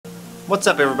What's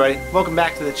up, everybody? Welcome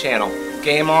back to the channel.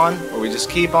 Game on, or we just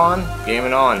keep on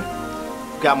gaming on.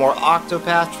 We've got more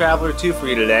Octopath Traveler 2 for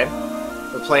you today.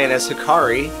 We're playing as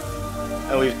Hikari,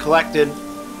 and we've collected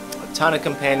a ton of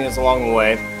companions along the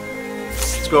way.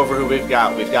 Let's go over who we've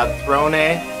got. We've got Throne,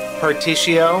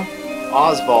 Partitio,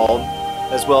 Oswald,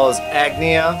 as well as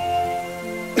Agnia,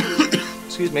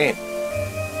 excuse me,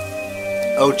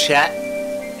 Ochet,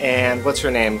 and what's her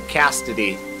name?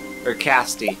 Castity, or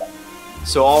Casti.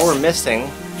 So all we're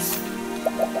missing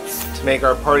to make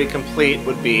our party complete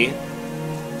would be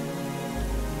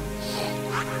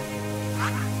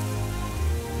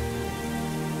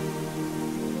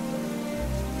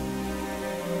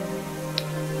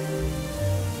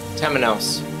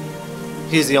Temenous.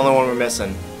 He's the only one we're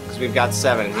missing, because we've got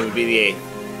 7, and he would be the 8th.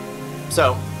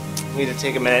 So, we need to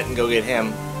take a minute and go get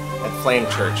him at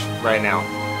Flamechurch right now.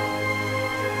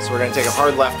 So we're going to take a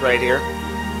hard left right here,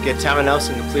 get Temenous,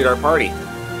 and complete our party.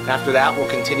 After that, we'll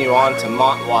continue on to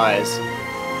Montwise,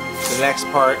 the next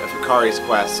part of Hikari's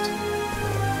quest.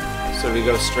 So we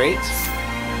go straight.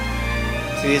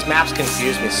 See, these maps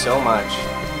confuse me so much.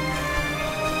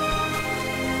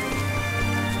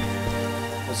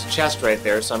 There's a chest right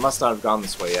there, so I must not have gone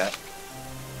this way yet.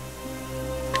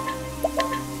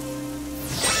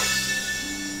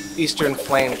 Eastern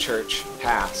Flamechurch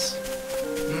Pass.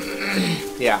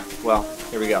 Yeah, well,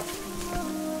 here we go.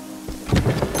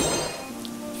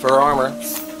 Fur armor.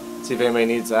 Let's see if anybody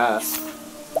needs that.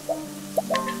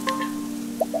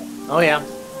 Oh yeah,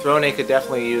 Throne could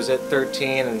definitely use it.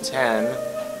 13 and 10.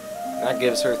 That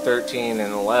gives her 13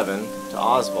 and 11 to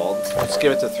Oswald. Let's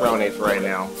give it to Throne for right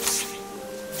now.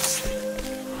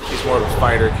 She's more of a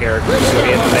fighter character. She's gonna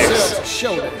be in the mix.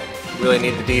 Really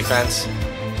need the defense.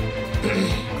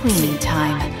 Cleaning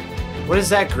time. What is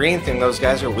that green thing those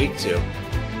guys are weak to?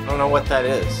 I don't know what that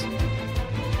is.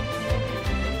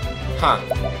 Huh.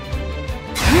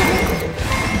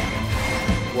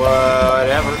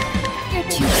 Whatever. You're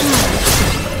too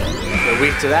kind. They're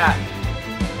weak to that.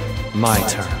 My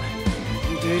turn.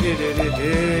 I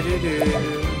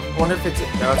wonder if it's...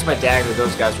 No, it's my dagger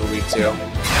those guys were weak to. Sorry,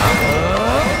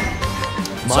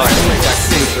 I got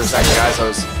confused for a second, guys. I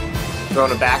was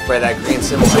thrown aback by that green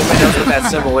symbol. If anybody knows what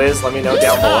that symbol is, let me know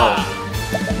down below.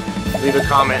 Leave a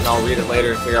comment and I'll read it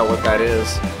later and figure out what that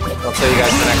is. I'll tell you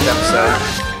guys in the next episode.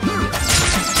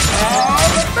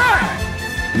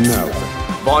 No.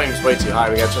 Volume's way too high.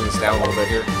 We gotta turn this down a little bit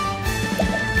here.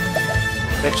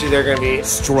 Bet you they're gonna be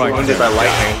wounded by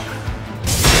lightning.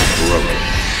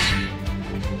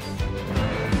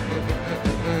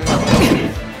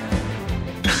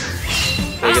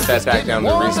 We'll get that back down to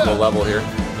a reasonable level here.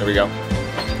 There we go.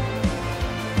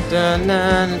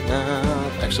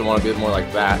 Actually, I want to be more like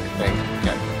that, I think.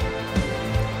 Okay.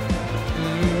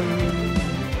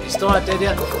 You still not dead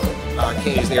yet? I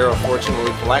can't use the Arrow of Fortune when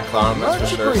we collect Clown, that's for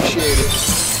sure. Appreciate it.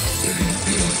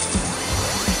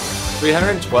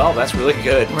 312, that's really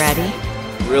good. Ready?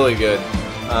 Really good.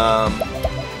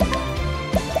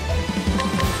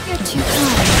 You're too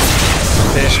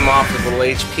kind. Finish him off with a little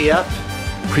HP up.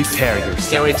 Prepare yourself.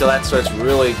 Can't wait till that starts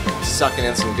really sucking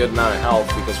in some good amount of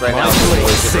health, because right now it's really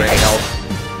good for any health.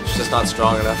 It's just not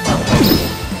strong enough.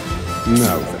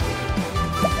 No.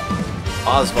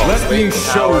 Oswald, let me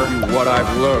show you what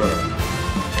I've learned.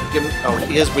 Give him, oh,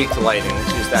 he is weak to lightning.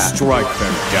 Let's use that. Strike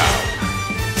them down.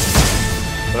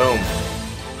 Boom.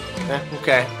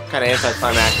 Okay. Kind of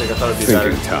anticlimactic. I thought it'd be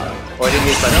better. Time. Oh, I didn't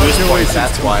use my boost points.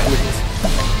 That's why.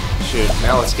 Shoot.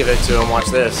 Now let's give it to him. Watch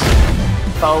this.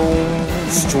 Boom.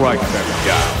 Strike them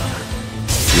down.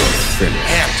 You're finished.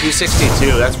 Damn,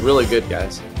 262. That's really good,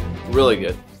 guys. Really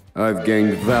good. I've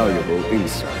gained valuable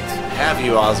insight. Have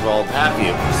you, Oswald? Have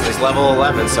you? He's level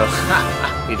 11, so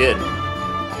he did.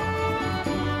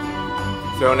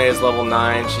 Throne is level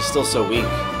 9. She's still so weak.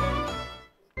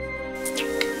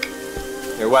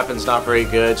 Their weapon's not very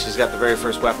good. She's got the very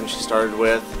first weapon she started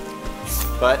with.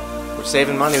 But we're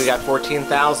saving money. We got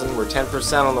 14,000. We're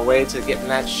 10% on the way to getting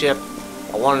that ship.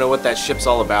 I want to know what that ship's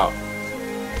all about.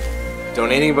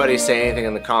 Don't anybody say anything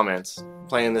in the comments. I'm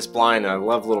playing this blind, and I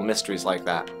love little mysteries like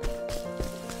that.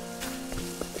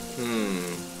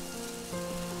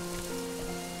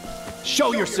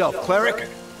 Show yourself, cleric.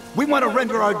 We want to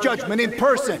render our judgment in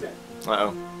person.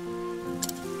 Uh-oh.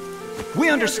 We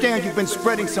understand you've been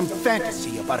spreading some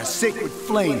fantasy about a sacred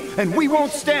flame, and we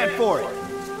won't stand for it.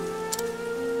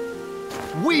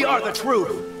 We are the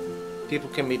truth. People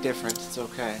can be different. It's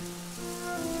okay.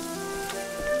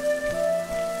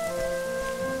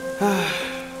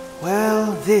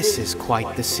 Well, this is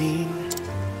quite the scene.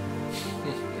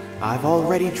 I've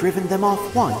already driven them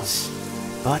off once,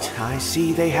 but I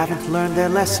see they haven't learned their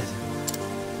lesson.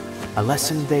 A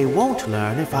lesson they won't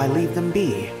learn if I leave them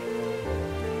be.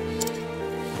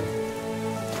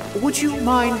 Would you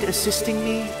mind assisting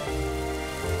me?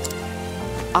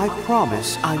 I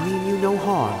promise I mean you no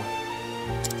harm.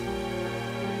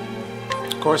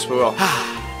 Of course we will.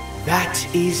 That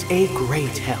is a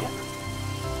great help.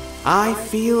 I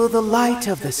feel the light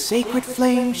of the sacred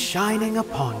flame shining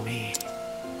upon me.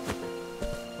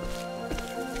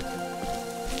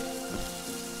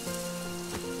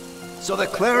 So the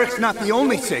cleric's not the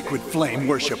only sacred flame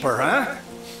worshiper, huh?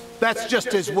 That's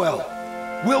just as well.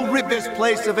 We'll rid this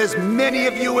place of as many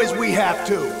of you as we have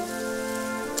to.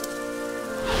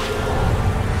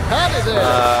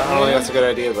 I don't think that's a good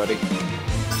idea, buddy.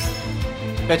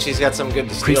 Bet she's got some good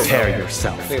to steal. Prepare from him.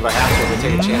 yourself. I think if I have to, we'll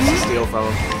take a chance to steal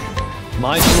from him.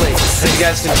 My place. As you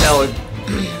guys can tell,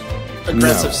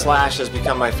 aggressive slash has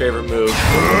become my favorite move.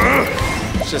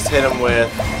 Just hit him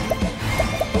with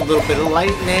a little bit of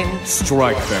lightning.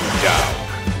 Strike them down.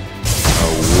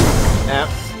 Yep,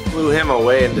 blew him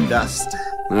away into dust.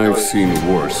 I've seen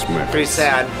worse methods. Pretty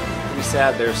sad. Pretty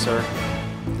sad there, sir.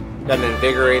 Got an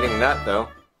invigorating nut, though.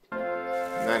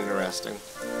 Not interesting.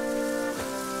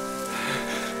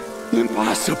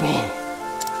 Impossible.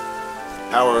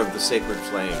 Power of the sacred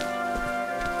flame.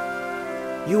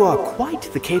 You are quite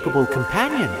the capable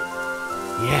companion.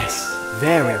 Yes,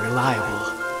 very reliable.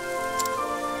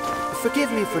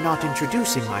 Forgive me for not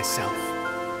introducing myself.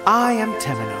 I am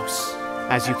Temenous.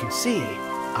 As you can see,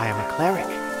 I am a cleric.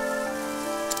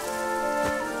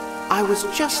 I was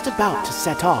just about to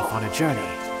set off on a journey.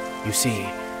 You see,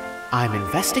 I'm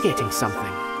investigating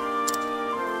something.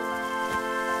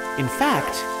 In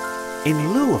fact,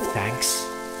 in lieu of thanks,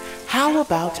 how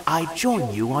about I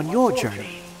join you on your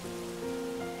journey?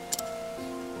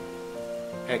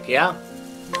 Heck yeah.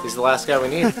 He's the last guy we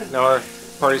need. Now our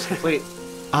party's complete.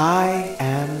 I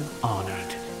am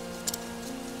honored.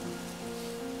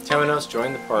 Temenos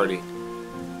joined the party.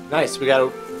 Nice, we got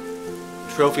a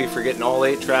trophy for getting all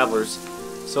 8 travelers.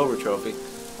 Silver trophy.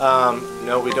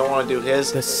 No, we don't want to do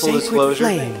his. The Full sacred disclosure.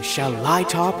 flame shall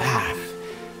light our path.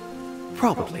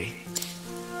 Probably.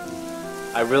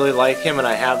 I really like him, and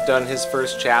I have done his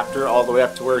first chapter all the way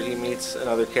up to where he meets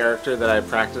another character that I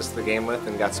practiced the game with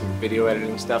and got some video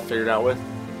editing stuff figured out with.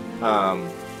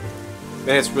 And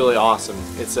it's really awesome.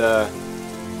 He's a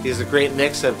great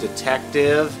mix of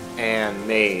detective and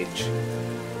mage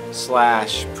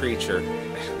 / preacher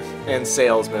and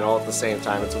salesman all at the same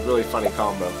time. It's a really funny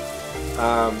combo.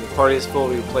 The party is full.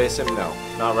 We replace him? No,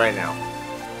 not right now.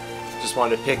 Just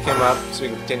wanted to pick him up so we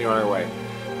can continue on our way.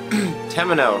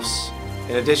 Temenos.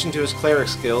 In addition to his cleric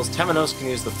skills, Temenos can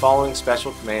use the following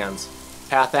special commands.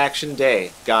 Path Action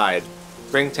Day, Guide.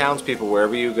 Bring townspeople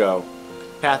wherever you go.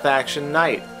 Path Action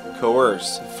Night,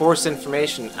 Coerce. Force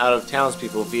information out of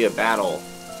townspeople via battle.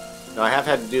 Now I have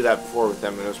had to do that before with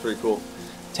them and it was pretty cool.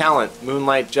 Talent,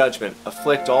 Moonlight Judgment.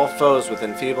 Afflict all foes with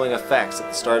enfeebling effects at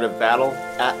the start of battle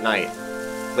at night.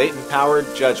 Latent Power,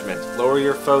 Judgment. Lower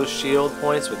your foe's shield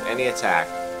points with any attack.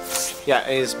 Yeah,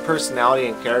 and his personality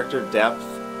and character depth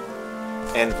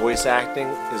and voice acting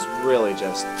is really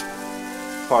just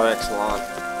par excellence.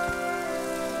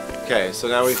 Okay, so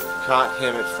now we've caught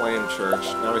him at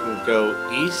Flamechurch. Now we can go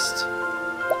east.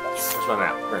 Where's my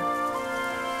map? Right.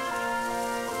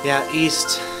 Yeah,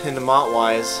 east into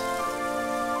Montwise.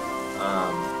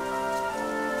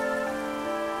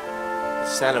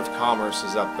 Cent of Commerce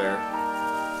is up there.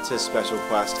 It's his special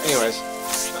quest. Anyways,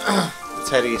 let's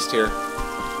head east here.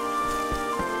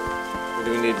 What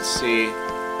do we need to see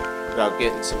about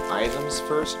getting some items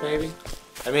first, maybe?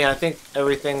 I mean, I think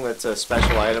everything that's a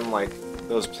special item, like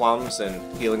those plums and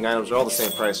healing items, are all the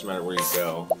same price no matter where you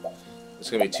go. It's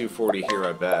gonna be $240 here,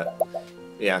 I bet.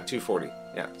 Yeah, $240.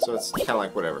 Yeah, so it's kind of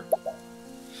like whatever.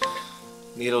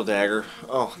 Needle dagger.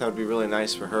 Oh, that would be really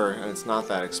nice for her, and it's not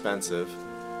that expensive.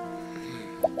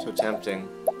 So tempting.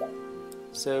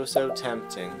 So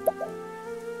tempting.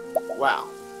 Wow.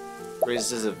 Raises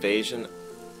his evasion.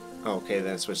 Oh, okay,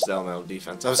 then it switches to elemental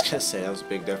defense. I was gonna say that was a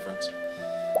big difference.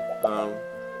 Bum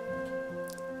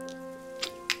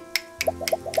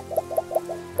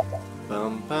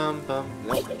bum bum.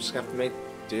 Nope, I'm just gonna have to make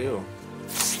do.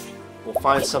 We'll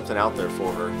find something out there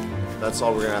for her. That's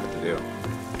all we're gonna have to do.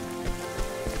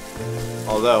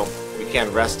 Although, we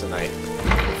can rest tonight.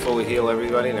 We'll fully heal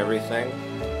everybody and everything.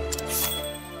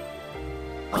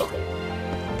 Oh.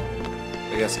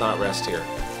 I guess not rest here.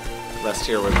 Rest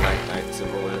here where the night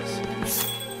symbol is.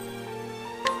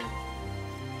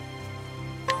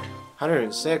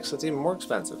 106, that's even more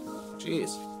expensive.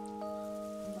 Jeez.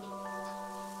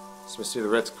 This must be the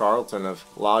Ritz-Carlton of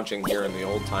lodging here in the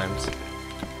old times.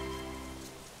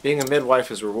 Being a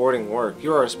midwife is rewarding work.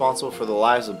 You are responsible for the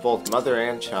lives of both mother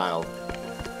and child.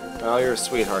 Well, you're a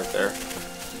sweetheart there.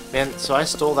 Man, so I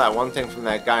stole that one thing from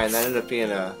that guy, and that ended up being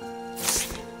a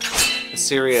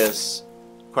serious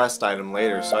quest item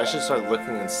later, so I should start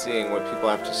looking and seeing what people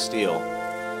have to steal.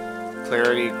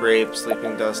 Clarity, grape,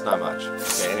 sleeping dust, not much.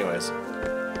 Okay, anyways.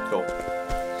 Cool.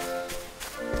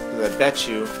 'Cause I bet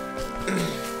you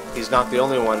he's not the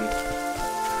only one.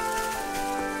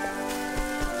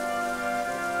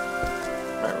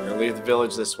 Alright, we're gonna leave the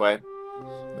village this way,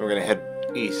 and we're gonna head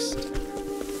east.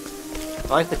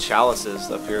 I like the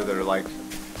chalices up here that are like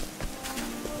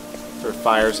for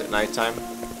fires at nighttime.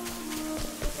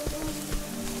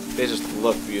 They just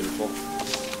look beautiful.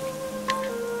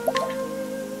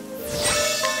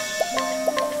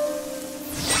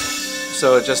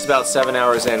 So just about 7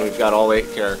 hours in, we've got all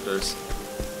 8 characters.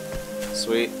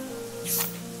 Sweet.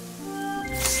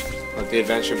 Let the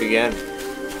adventure begin.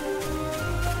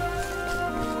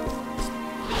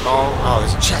 Oh,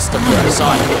 there's a chest up there. I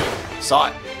saw it. Saw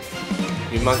it.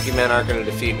 You monkey men aren't going to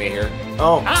defeat me here.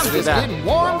 Oh, I'm look at just that. getting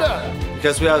warmed up.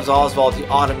 Because we have Oswald, he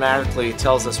automatically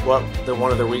tells us what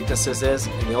one of their weaknesses is,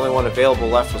 and the only one available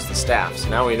left was the staff. So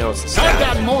now we know it's the staff. I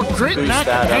got more grit than I Boost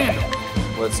can that handle. up.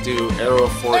 Let's do Arrow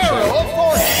of Fortune. Arrow of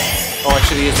Fortune. Oh, I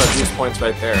should have used my boost points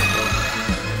right there.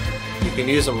 You can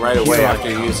use them right away after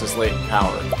you use this latent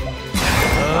power.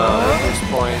 Boost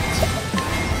point.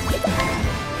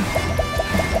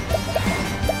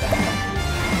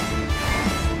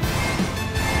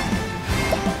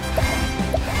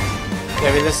 Yeah,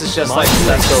 I mean, this is just like the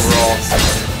best overall.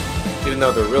 Even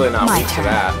though they're really not weak to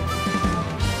that.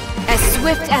 As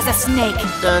swift as a snake.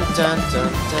 Dun dun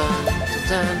dun dun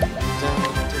dun dun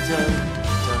dun.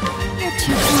 You're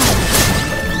too kind.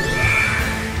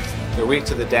 They're weak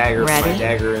to the dagger. Ready? My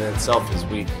dagger in itself is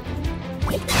weak.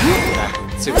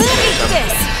 Super Eat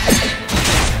this.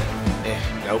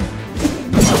 nope.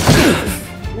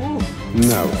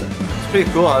 No. It's pretty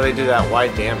cool how they do that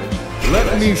wide damage.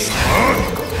 Let me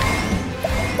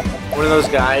One of those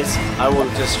guys, I will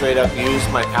just straight up use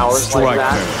my powers like strike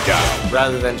that, them down.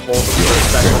 rather than hold them for a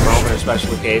special moment or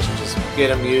special occasion. Just get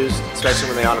them used, especially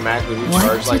when they automatically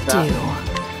recharge What like to that. do?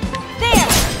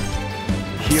 There.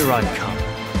 Here I come.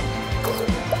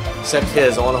 Except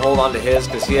his, I want to hold on to his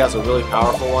because he has a really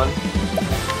powerful one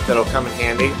that'll come in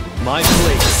handy. My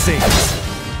blade sings.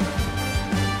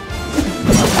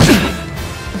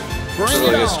 It's a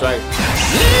really good strike.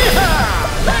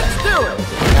 Yeehaw! Let's do it.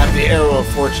 Have the Arrow of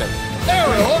Fortune.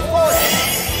 Arrow of Fortune.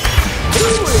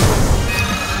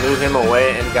 Move him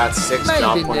away and got 6 Maybe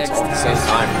job points next all at the same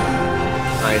time.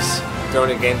 Nice.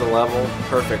 Throwing and gained the level.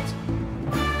 Perfect.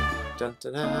 Dun,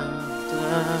 dun, dun,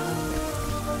 dun.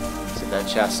 See that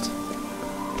chest.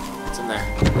 What's in there?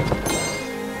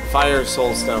 Fire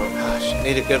Soulstone. Gosh, I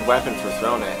need a good weapon for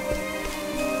throwing it.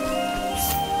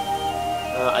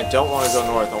 I don't want to go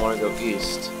north. I want to go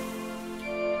east.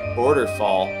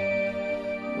 Borderfall.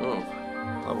 Ooh,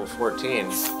 level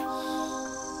 14.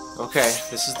 Okay,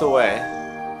 this is the way.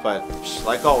 But,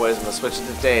 like always, I'm going to switch it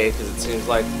to day because it seems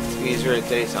like it's easier at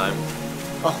daytime.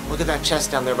 Oh, look at that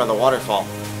chest down there by the waterfall.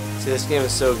 See, this game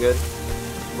is so good.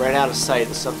 Right out of sight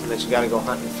is something that you got to go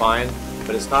hunt and find,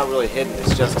 but it's not really hidden.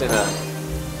 It's just in a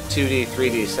 2D,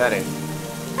 3D setting.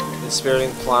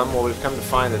 Inspiriting Plum, well, we've come to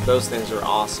find that those things are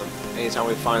awesome. Anytime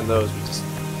we find those, we're just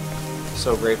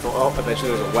so grateful. Oh, I bet you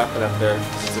there's a weapon up there.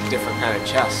 It's a different kind of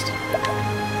chest.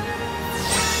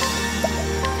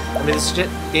 I mean, this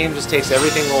game just takes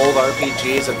everything old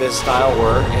RPGs of this style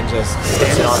were and just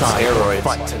puts it on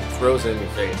steroids and throws it in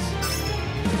your face.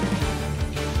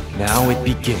 Now it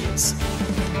begins.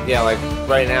 Yeah, like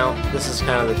right now, this is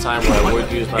kind of the time where I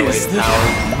would use my latent power.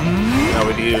 And I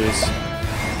would use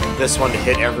this one to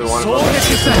hit everyone with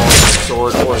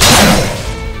sword or staff.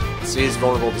 So he's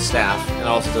vulnerable to staff, and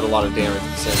also did a lot of damage at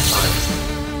the same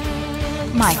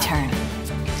time. My turn.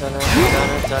 Dun, dun,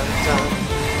 dun, dun, dun.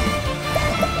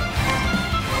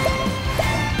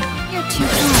 You're too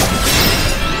kind.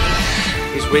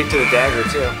 He's weak to the dagger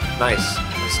too. Nice.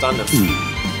 I stunned him.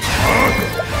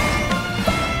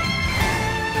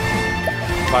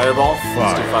 Fireball?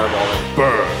 Let's do fireball then.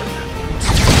 Burn.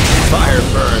 Fire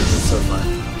burns. It's so fun.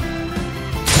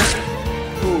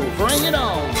 Ooh, bring it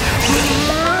on.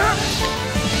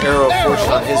 Arrow of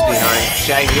Fortune on his behind.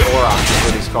 Shaggy Auroch is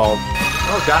what he's called.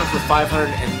 Oh, got him for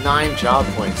 509 job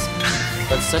points.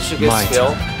 That's such a good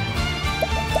skill.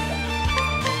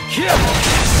 Kill.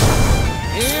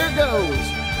 Here goes.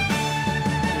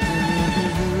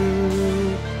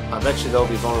 I bet you they'll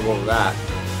be vulnerable to that.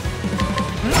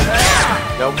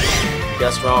 Nope.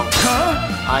 Guess wrong.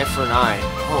 Eye for an eye.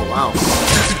 Oh, wow.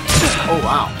 Oh,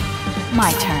 wow.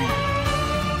 My turn.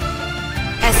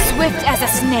 Swift as a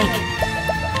snake.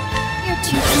 You're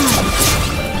too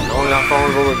kind. Only not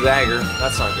vulnerable with dagger.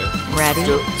 That's not good. Ready?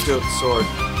 Let's do it with the sword.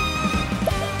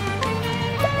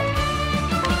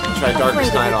 Try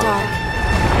Darkest Night on dark. it.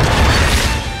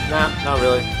 Nah, not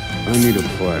really. I need a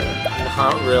player.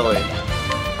 Not really.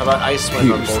 How about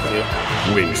Icewind on both of you?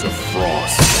 Wings of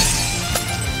Frost.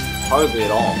 Hardly at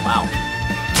all. Wow.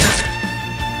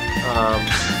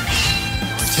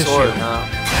 Sword, huh?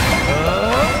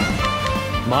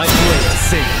 My blade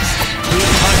sings. Good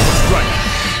time to strike.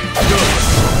 Good.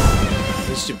 At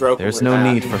least you broke There's with no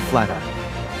that. need for flatter.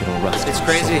 It'll rust. It's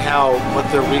crazy how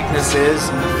what their weakness is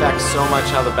affects so much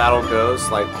how the battle goes.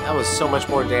 Like, that was so much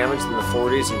more damage than the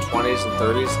 40s and 20s and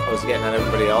 30s I was getting at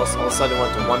everybody else. All of a sudden it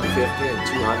went to 150 and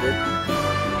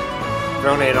 200.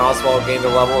 Drone and Oswald gained a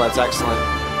level. That's excellent.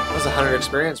 That was 100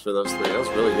 experience for those three. That was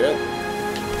really good.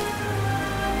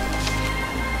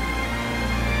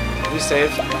 Did we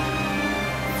save?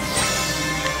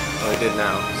 Oh, I did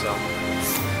now, so.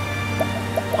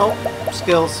 Oh,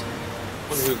 skills.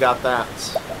 Wonder who got that.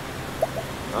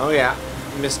 Oh yeah,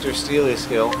 Mr. Steely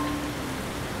skill.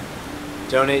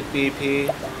 Donate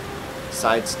BP.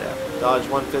 Sidestep. Dodge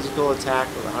one physical attack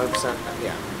with 100%.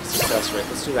 Yeah, success rate.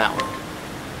 Let's do that one.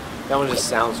 That one just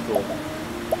sounds cool.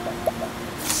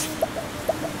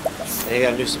 And you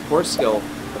got a new support skill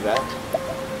for that.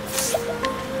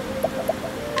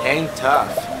 Hang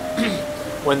tough.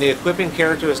 When the equipping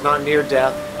character is not near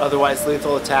death, otherwise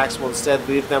lethal attacks will instead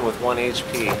leave them with 1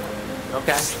 HP.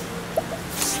 Okay.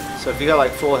 So if you got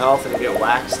like full health and you get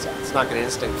waxed, it's not going to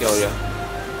instant kill you.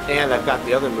 And I've got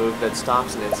the other move that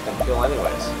stops an instant kill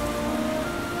anyways.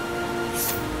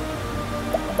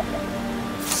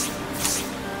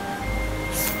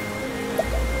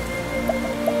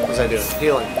 What was I doing?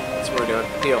 Healing. That's what we're doing.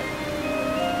 Heal.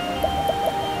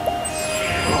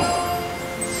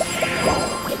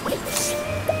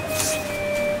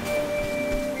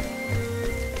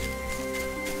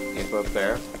 Can't go up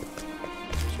there.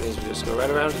 Which means we just go right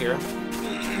around here.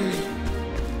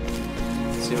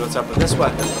 See what's up with this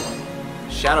weapon.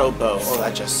 Shadow bow. Oh,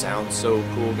 that just sounds so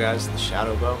cool, guys. The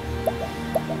shadow bow.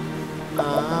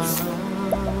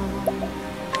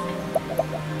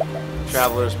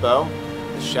 Traveler's bow.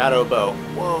 The shadow bow.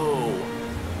 Whoa.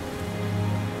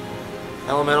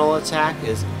 Elemental attack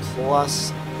is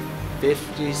plus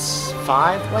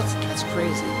 55? What? That's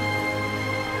crazy.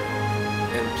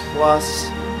 And plus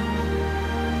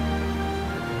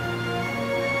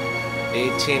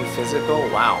 18 physical?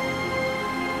 Wow.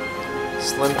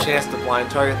 Slim chance to blind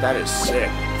target? That is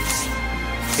sick.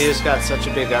 He just got such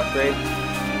a big upgrade.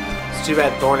 It's too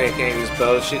bad Thorny can't use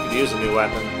bows. She could use a new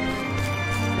weapon.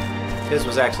 His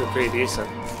was actually pretty decent.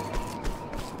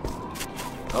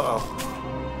 Uh-oh.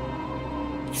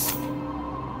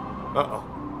 Uh-oh.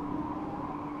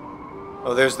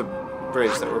 Oh, there's the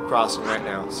bridge that we're crossing right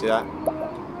now. See that?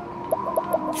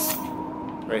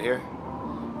 Right here?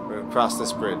 We're gonna cross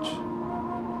this bridge.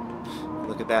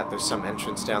 Look at that, there's some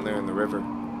entrance down there in the river.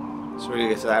 So we're gonna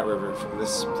get to that river from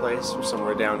this place or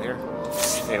somewhere down here.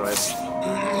 Anyways.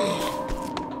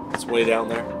 It's way down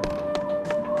there.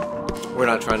 We're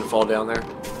not trying to fall down there.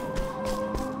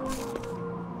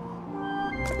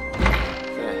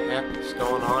 What the heck is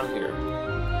going on here?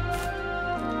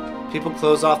 People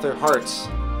close off their hearts.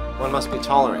 One must be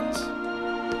tolerant.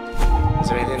 Is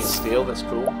there anything to steal that's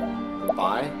cool? Or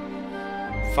buy?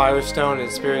 Firestone,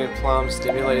 Inspiring Plum,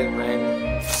 Stimulating Ring.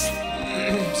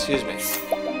 Excuse me.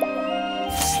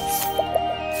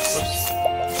 Whoops.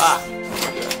 Ah!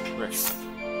 Rick.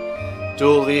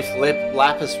 Dual Leaf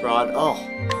Lapis Rod. Oh.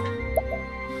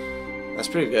 That's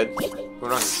pretty good. We're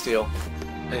not gonna steal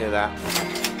any of that.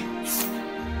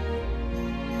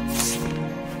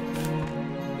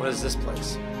 What is this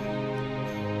place?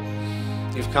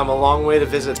 You've come a long way to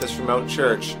visit this remote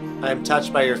church. I am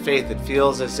touched by your faith. It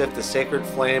feels as if the sacred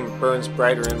flame burns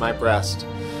brighter in my breast.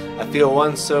 I feel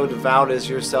one so devout as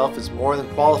yourself is more than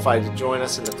qualified to join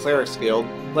us in the Cleric's Guild.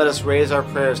 Let us raise our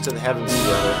prayers to the heavens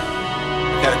together.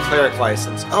 I got a cleric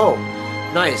license. Oh,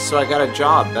 nice. So I got a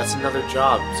job. That's another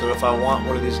job. So if I want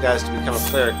one of these guys to become a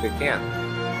cleric, they can.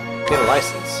 Get a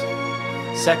license.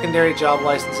 Secondary job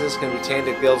licenses can be obtained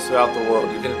at guilds throughout the world.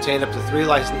 You can obtain up to 3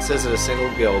 licenses at a single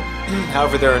guild.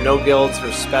 However, there are no guilds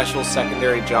for special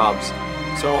secondary jobs,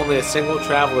 so only a single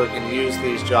traveler can use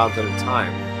these jobs at a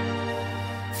time.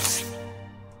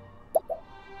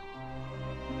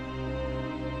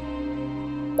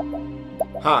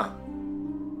 Huh.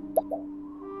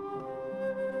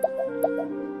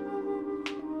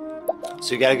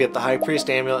 So you gotta get the High Priest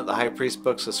Amulet, the High Priest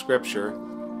Books of Scripture,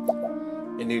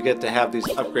 and you get to have these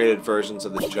upgraded versions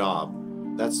of the job.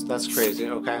 That's crazy.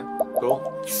 Okay, cool.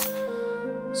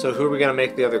 So who are we gonna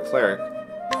make the other cleric?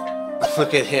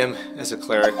 Look at him as a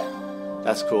cleric.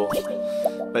 That's cool.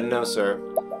 But no, sir.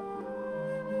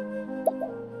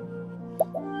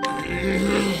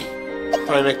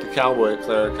 Probably make the cowboy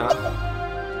cleric, huh?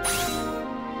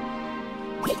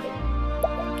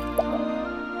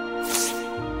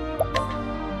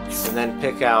 And then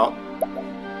pick out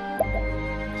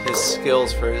his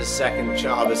skills for his second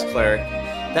job as cleric.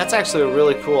 That's actually a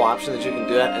really cool option that you can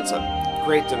do that. It's a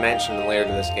great dimension and layer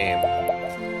to this game.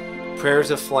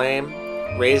 Prayers of Flame.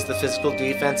 Raise the physical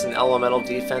defense and elemental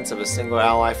defense of a single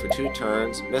ally for 2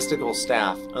 turns. Mystical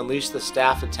Staff. Unleash the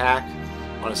staff attack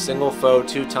on a single foe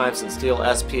 2 times and steal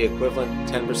SP equivalent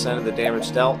to 10% of the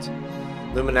damage dealt.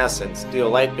 Luminescence. Deal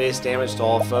light-based damage to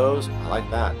all foes. I like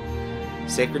that.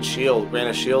 Sacred Shield. Grant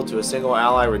a shield to a single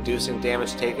ally, reducing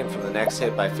damage taken from the next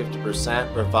hit by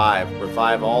 50%. Revive.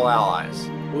 Revive all allies.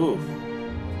 Ooh.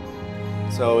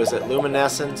 So is it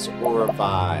Luminescence or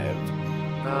Revive?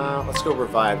 Let's go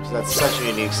Revive, because that's such a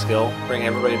unique skill. Bring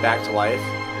everybody back to life.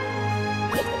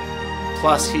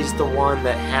 Plus, he's the one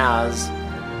that has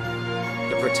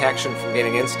the protection from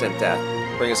getting instant death.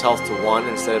 Bring his health to 1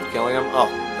 instead of killing him. Oh,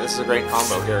 this is a great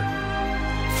combo here.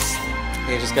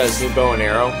 He just got his new bow and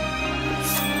arrow.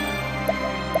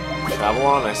 Travel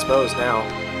on, I suppose, now.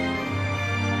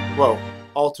 Whoa.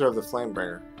 Altar of the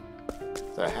Flamebringer.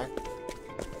 What the heck?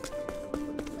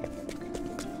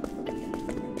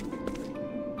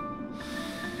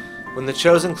 When the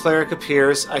chosen cleric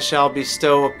appears, I shall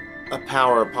bestow a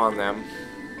power upon them.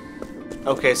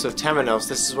 Okay, so Temenos,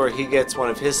 this is where he gets one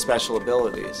of his special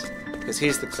abilities. Because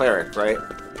he's the cleric, right?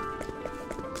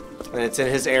 And it's in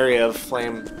his area of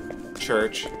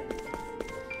Flamechurch.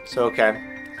 So, okay.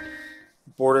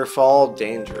 Borderfall,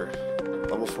 Danger.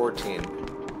 Level 14.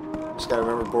 Just gotta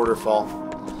remember Borderfall.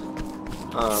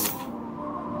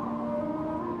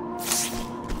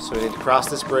 So we need to cross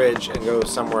this bridge and go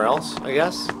somewhere else, I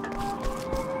guess?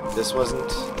 This wasn't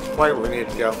quite where we needed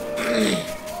to go.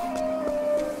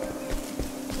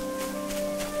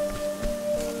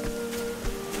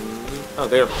 Oh,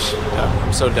 there.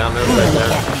 I'm so down there right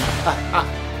there.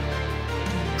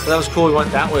 So that was cool. We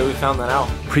went that way. We found that out.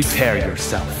 Prepare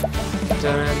yourself.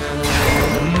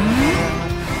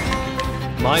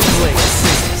 My blade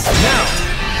sings now.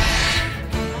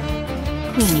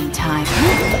 Cleaning time.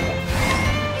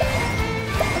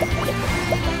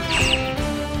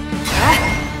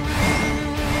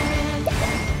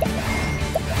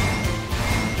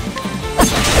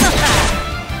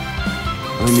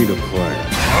 I need a plan.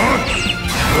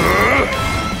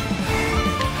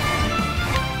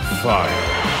 Fire.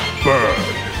 Burn.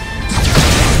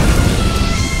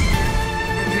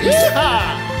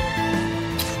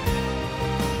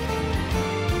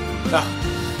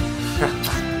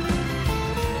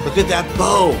 Look at that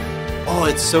bow! Oh,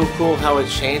 it's so cool how it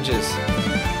changes.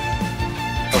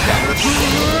 Okay.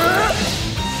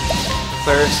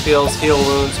 Cleric skills, heal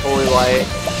wounds, holy light.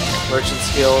 Merchant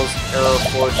skills, arrow of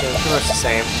fortune, pretty much the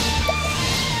same.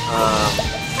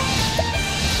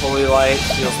 Holy light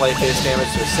deals light-based damage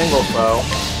to a single foe.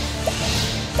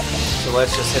 So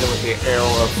let's just hit him with the arrow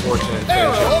of fortune and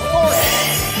finish him.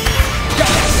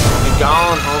 You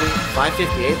gone, homie.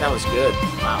 558, that was good.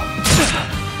 Wow.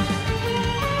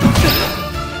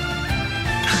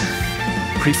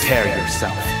 Prepare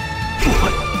yourself.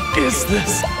 What is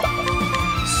this?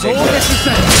 Soul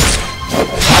descent.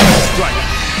 Strike.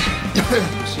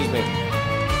 Excuse me.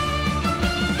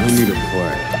 I need a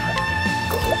plan.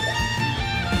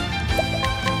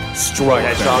 Strike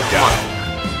Okay, them Sean, come on. down.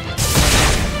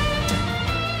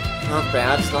 Not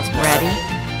bad, it's not bad. Ready?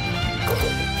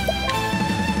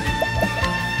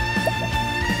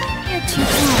 You're too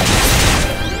tired.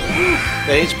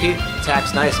 The HP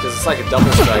attack's nice because it's like a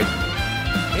double strike.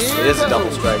 It is a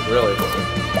double strike, really.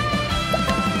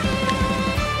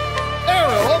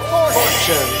 Arrow of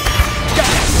fortune.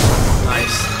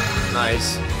 Nice.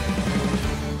 Nice.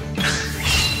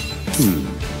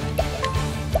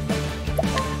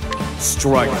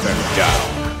 Strike them down.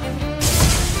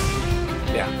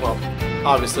 Yeah, well,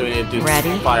 obviously we need to do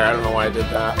Ready? fire. I don't know why I did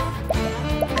that.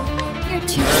 You're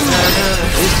too tired.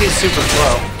 At least he's super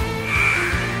slow.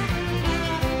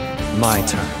 My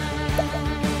turn.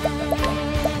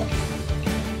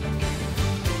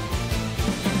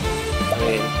 I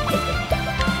mean,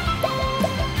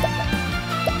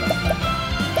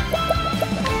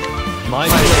 My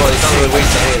well, he's blade not really sings weak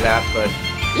to any of that, but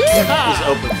he's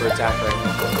open for attack right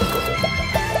now.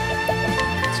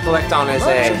 Let's collect on his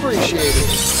A. Appreciated.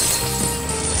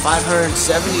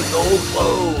 570 gold.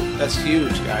 Whoa, that's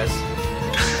huge, guys.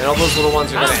 And all those little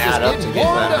ones are going to add up to get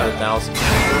that 100,000.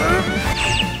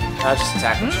 I'll just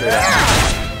attack him straight up.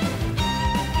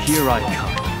 Here I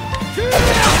come.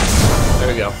 There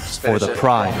we go. Just For finish the it.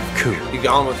 pride of Ku. Be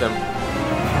gone with him.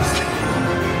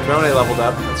 Drone leveled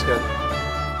up. That's good.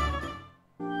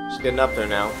 She's getting up there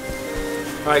now.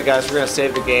 Alright guys, we're going to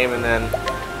save the game and then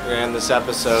we're going to end this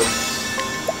episode.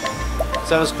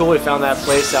 So that was cool. We found that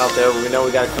place out there. We know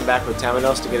we got to come back with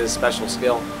Temenous to get his special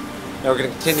skill. Now we're going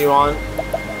to continue on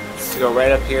to go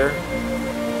right up here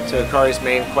to Akari's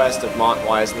main quest of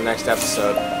Montwise in the next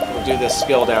episode. We'll do this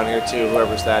skill down here too,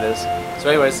 whoever's that is. So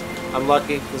anyways, I'm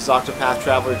Lucky. This is Octopath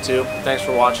Traveler 2. Thanks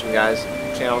for watching, guys.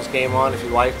 Channel's Game On if you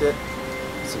liked it.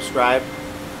 Subscribe.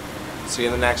 See you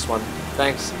in the next one.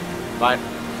 Thanks. Bye.